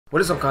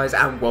What is up guys,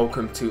 and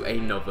welcome to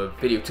another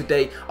video.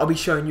 Today I'll be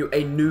showing you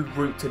a new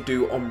route to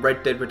do on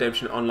Red Dead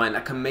Redemption Online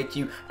that can make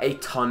you a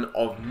ton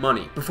of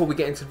money. Before we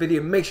get into the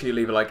video, make sure you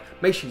leave a like,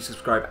 make sure you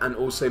subscribe, and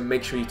also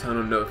make sure you turn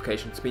on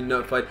notifications to be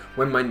notified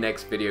when my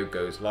next video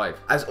goes live.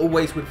 As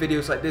always with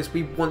videos like this,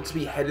 we want to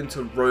be heading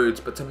to roads,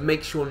 but to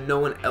make sure no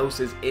one else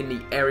is in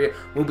the area,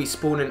 we'll be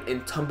spawning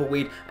in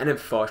tumbleweed and then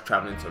fast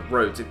traveling to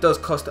roads. It does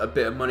cost a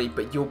bit of money,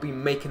 but you'll be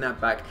making that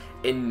back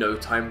in no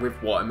time with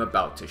what I'm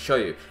about to show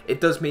you.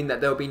 It does mean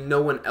that there'll be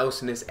no one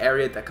else in this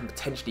area that can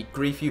potentially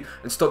grief you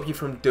and stop you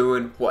from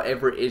doing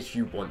whatever it is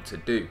you want to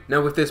do.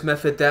 Now with this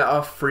method, there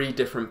are three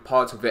different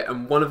parts of it,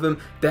 and one of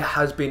them there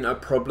has been a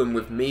problem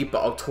with me, but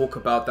I'll talk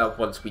about that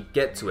once we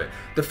get to it.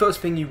 The first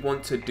thing you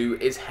want to do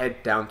is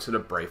head down to the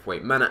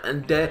Braithwaite Manor,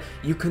 and there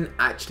you can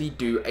actually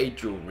do a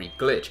jewelry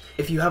glitch.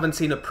 If you haven't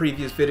seen a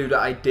previous video that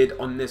I did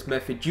on this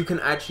method, you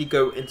can actually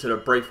go into the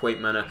Braithwaite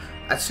Manor.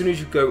 As soon as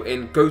you go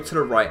in, go to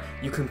the right,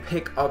 you can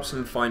pick up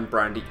some fine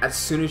brandy. As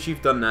soon as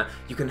you've done that,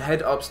 you can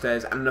head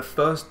upstairs, and the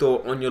first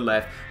door on your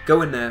left,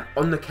 go in there.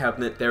 On the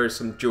cabinet there is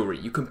some jewelry.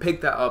 You can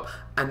pick that up,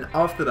 and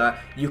after that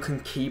you can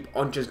keep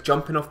on just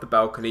jumping off the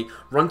balcony,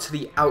 run to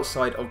the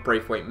outside of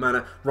Braithwaite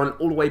Manor, run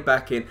all the way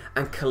back in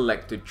and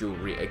collect the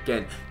jewelry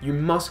again. You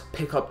must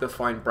pick up the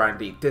fine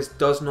brandy. This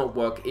does not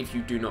work if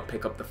you do not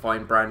pick up the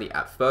fine brandy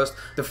at first.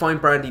 The fine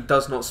brandy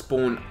does not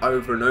spawn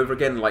over and over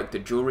again like the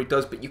jewelry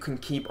does, but you can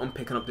keep on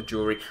picking up the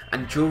jewelry,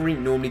 and jewelry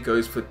normally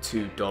goes for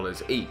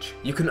 $2 each.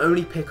 You can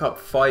only pick up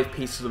 5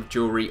 pieces of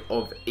jewelry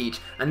of each,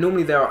 and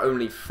normally there are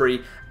only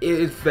 3. It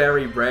is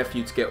very rare for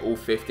you to get all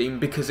 15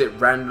 because it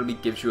randomly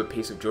gives you a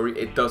piece of jewelry.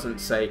 It doesn't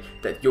say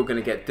that you're going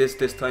to get this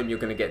time, you're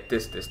going to get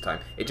this time.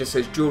 It just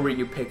says jewelry,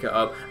 you pick it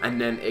up, and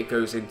then it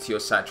goes into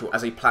your satchel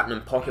as a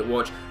platinum pocket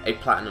watch, a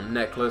platinum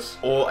necklace,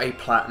 or a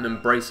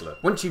platinum bracelet.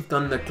 Once you've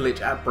done the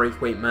glitch at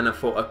Braithwaite Manor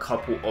for a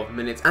couple of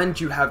minutes and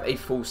you have a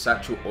full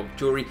satchel of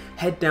jewelry,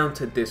 head down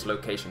to this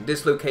location.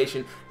 This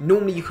location,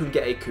 normally you can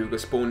get a cougar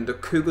spawn. The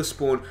cougar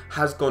spawn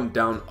has gone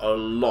down a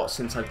lot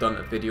since I've done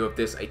a video of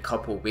this a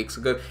couple of weeks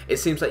ago. It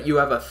seems like you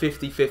have a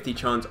 50-50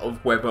 chance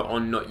of whether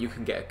or not you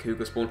can get a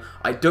cougar spawn.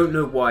 I don't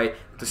know why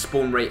the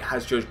spawn rate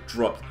has just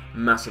dropped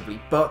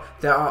massively, but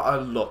there are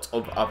a lot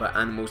of other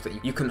animals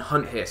that you can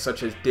hunt here,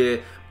 such as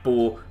deer,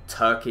 boar,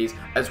 turkeys,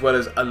 as well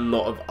as a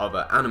lot of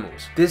other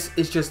animals. This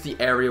is just the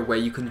area where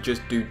you can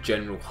just do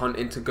general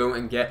hunting to go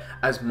and get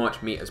as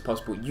much meat as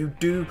possible. You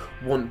do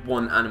want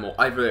one animal,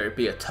 either it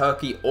be a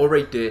turkey or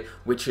a deer,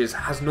 which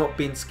has not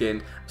been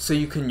skinned, so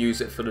you can use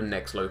it for the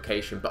next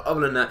location. But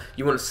other than that,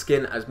 you want to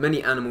skin as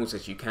many animals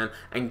as you can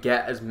and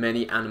get as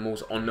many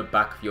animals on the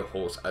back of your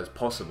horse as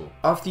possible.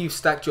 After you've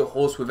stacked your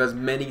horse with as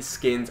many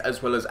skins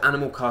as well as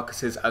animal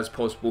carcasses as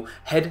possible,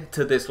 head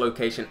to this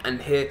location,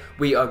 and here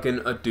we are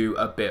gonna do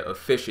a bit of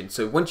fishing.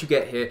 So once you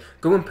get here,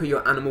 go and put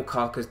your animal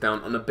carcass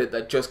down on a bit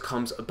that just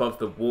comes above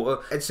the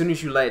water. As soon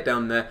as you lay it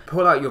down there,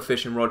 pull out your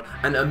fishing rod,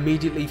 and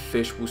immediately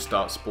fish will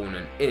start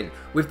spawning in.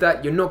 With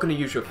that, you're not going to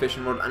use your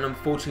fishing rod, and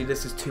unfortunately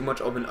this is too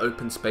much of an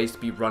open space to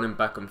be running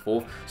back and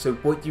forth. So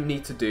what you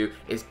need to do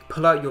is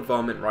pull out your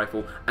varmint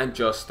rifle and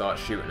just start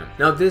shooting them.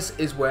 Now this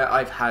is where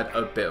I've had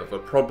a bit of a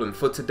problem.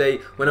 For today,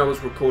 when I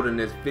was recording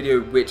this video,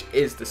 which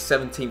is the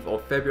 17th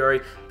of February,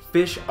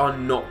 fish are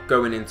not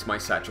going into my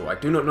satchel. I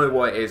do not know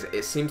why it is.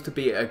 It seems to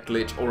be a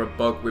glitch or a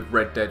bug with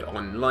Red Dead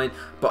Online,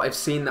 but I've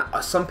seen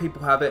that some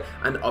people have it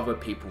and other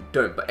people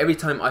don't. But every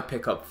time I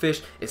pick up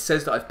fish, it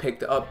says that I've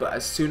picked it up, but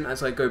as soon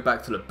as I go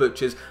back to the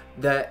butcher's,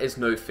 there is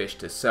no fish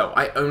to sell.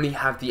 I only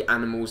have the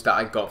animals that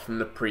I got from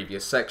the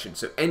previous section,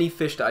 so any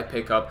fish that I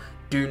pick up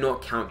do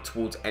not count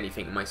towards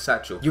anything in my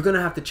satchel. You're going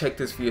to have to check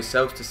this for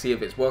yourselves to see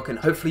if it's working.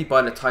 Hopefully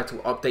by the title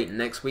update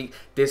next week,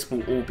 this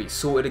will all be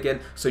sorted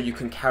again, so you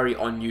can carry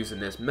on using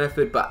this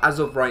method. But as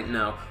of right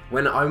now,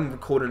 when I'm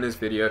recording this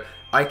video,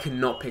 I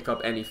cannot pick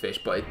up any fish,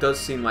 but it does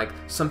seem like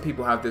some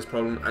people have this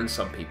problem and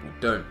some people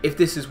don't. If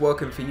this is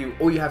working for you,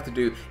 all you have to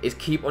do is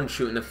keep on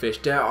shooting the fish.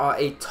 There are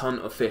a ton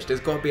of fish. There's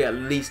got to be at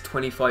least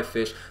 25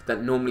 fish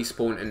that normally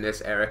spawn in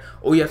this area.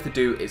 All you have to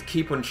do is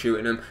keep on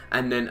shooting them,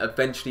 and then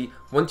eventually,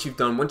 once you've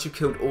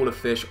killed all the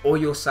fish or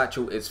your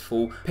satchel is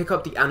full, pick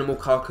up the animal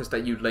carcass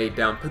that you laid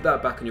down, put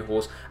that back on your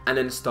horse, and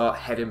then start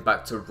heading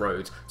back to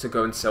roads to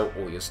go and sell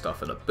all your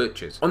stuff at the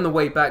butchers. On the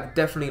way back,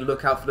 definitely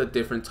look out for the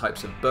different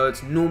types of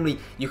birds. Normally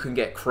you can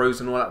get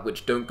crows and all that,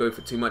 which don't go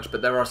for too much,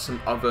 but there are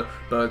some other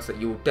birds that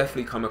you will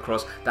definitely come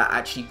across that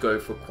actually go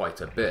for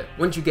quite a bit.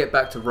 Once you get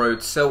back to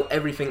roads, sell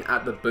everything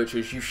at the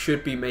butchers. You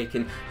should be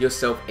making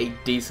yourself a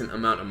decent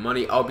amount of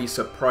money. I'll be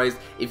surprised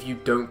if you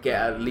don't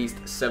get at least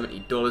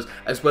 $70,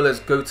 as well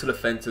as go to the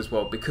fence as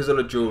well. Because of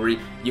the jewelry,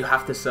 you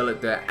have to sell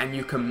it there, and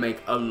you can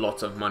make a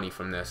lot of money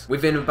from this.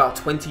 Within about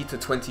 20 to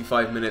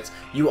 25 minutes,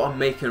 you are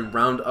making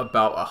round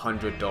about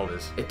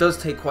 $100. It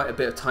does take quite a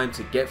bit of time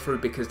to get through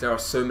because there are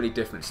so many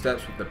different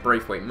steps with the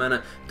Braithwaite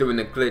Manor, doing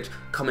the glitch,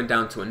 coming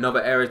down to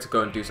another area to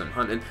go and do some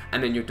hunting,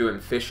 and then you're doing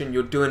fishing.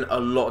 You're doing a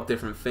lot of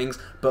different things,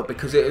 but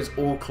because it is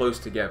all close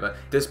together,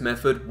 this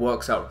method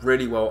works out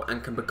really well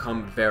and can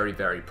become very,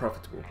 very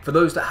profitable. For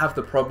those that have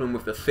the problem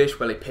with the fish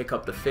where they pick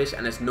up the fish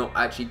and it's not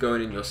actually going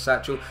going in your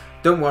satchel.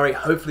 Don't worry,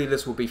 hopefully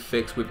this will be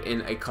fixed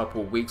within a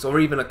couple of weeks or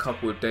even a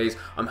couple of days.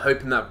 I'm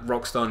hoping that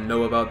Rockstar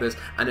know about this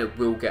and it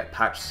will get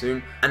patched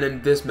soon, and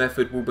then this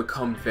method will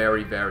become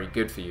very, very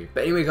good for you.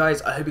 But anyway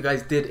guys, I hope you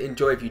guys did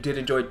enjoy. If you did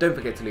enjoy, don't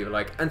forget to leave a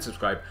like and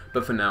subscribe.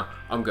 But for now,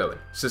 I'm going.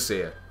 So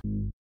see ya.